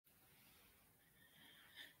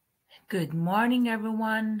Good morning,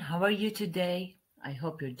 everyone. How are you today? I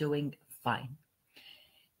hope you're doing fine.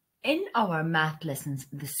 In our math lessons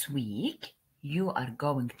this week, you are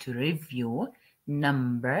going to review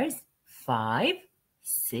numbers 5,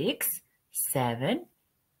 6, 7,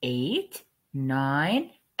 8, 9,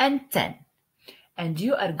 and 10. And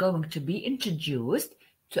you are going to be introduced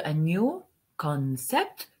to a new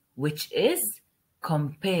concept, which is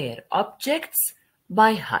compare objects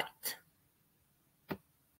by height.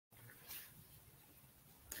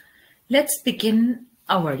 Let's begin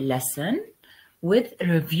our lesson with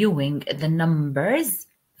reviewing the numbers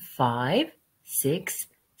 5, 6,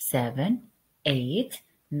 7, 8,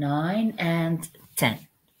 9, and 10.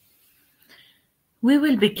 We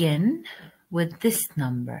will begin with this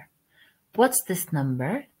number. What's this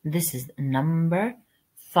number? This is number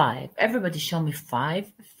 5. Everybody show me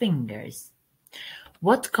 5 fingers.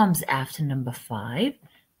 What comes after number 5?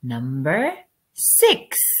 Number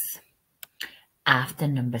 6. After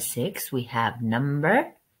number 6, we have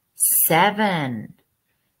number 7.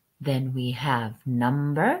 Then we have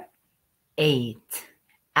number 8.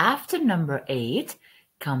 After number 8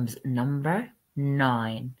 comes number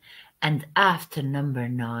 9. And after number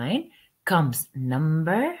 9 comes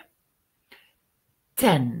number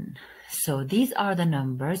 10. So these are the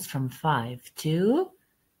numbers from 5 to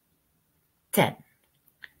 10.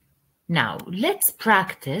 Now let's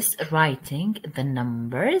practice writing the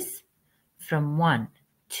numbers from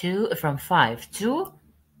 5 to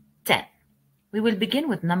 10. We will begin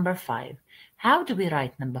with number 5. How do we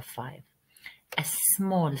write number 5? A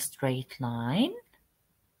small straight line.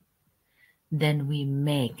 Then we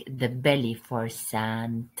make the belly for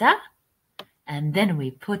Santa. And then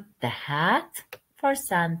we put the hat for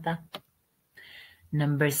Santa.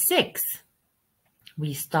 Number 6.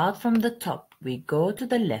 We start from the top. We go to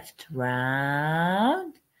the left,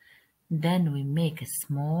 round. Then we make a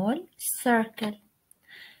small circle.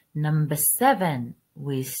 Number 7,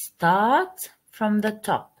 we start from the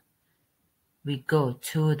top. We go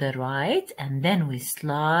to the right and then we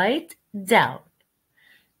slide down.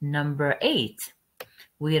 Number 8,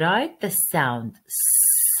 we write the sound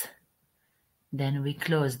S. Then we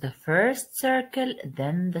close the first circle,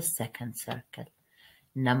 then the second circle.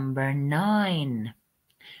 Number 9,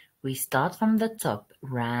 we start from the top,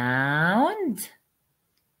 round,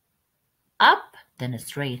 up, then a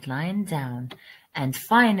straight line down. And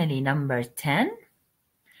finally, number 10,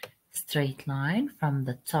 straight line from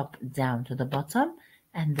the top down to the bottom,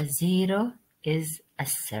 and the 0 is a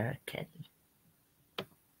circle.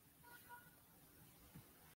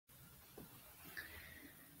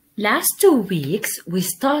 Last 2 weeks, we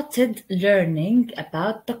started learning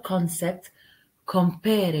about the concept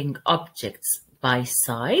comparing objects by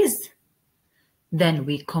size. Then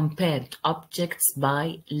we compared objects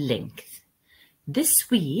by length. This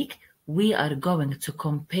week, we are going to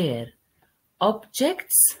compare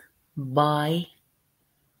objects by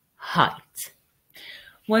height.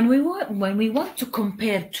 When we want to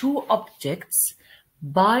compare 2 objects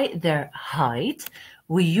by their height,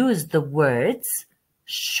 we use the words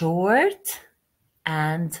short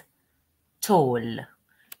and tall.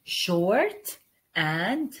 Short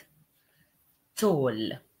and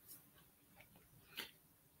tall.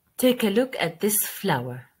 Take a look at this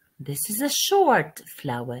flower. This is a short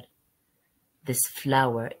flower. This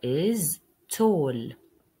flower is tall.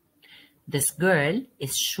 This girl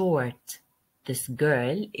is short. This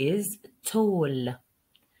girl is tall.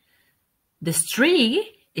 This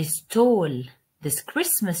tree is tall. This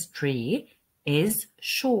Christmas tree is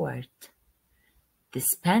short.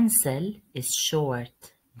 This pencil is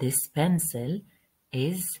short. This pencil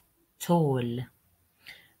is tall.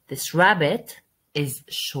 This rabbit is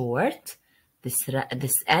short.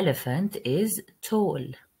 This elephant is tall.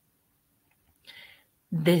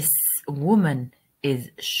 This woman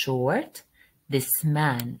is short. This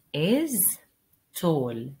man is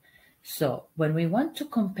tall. So when we want to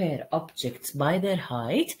compare objects by their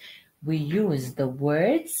height, we use the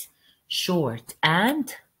words short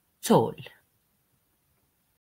and tall.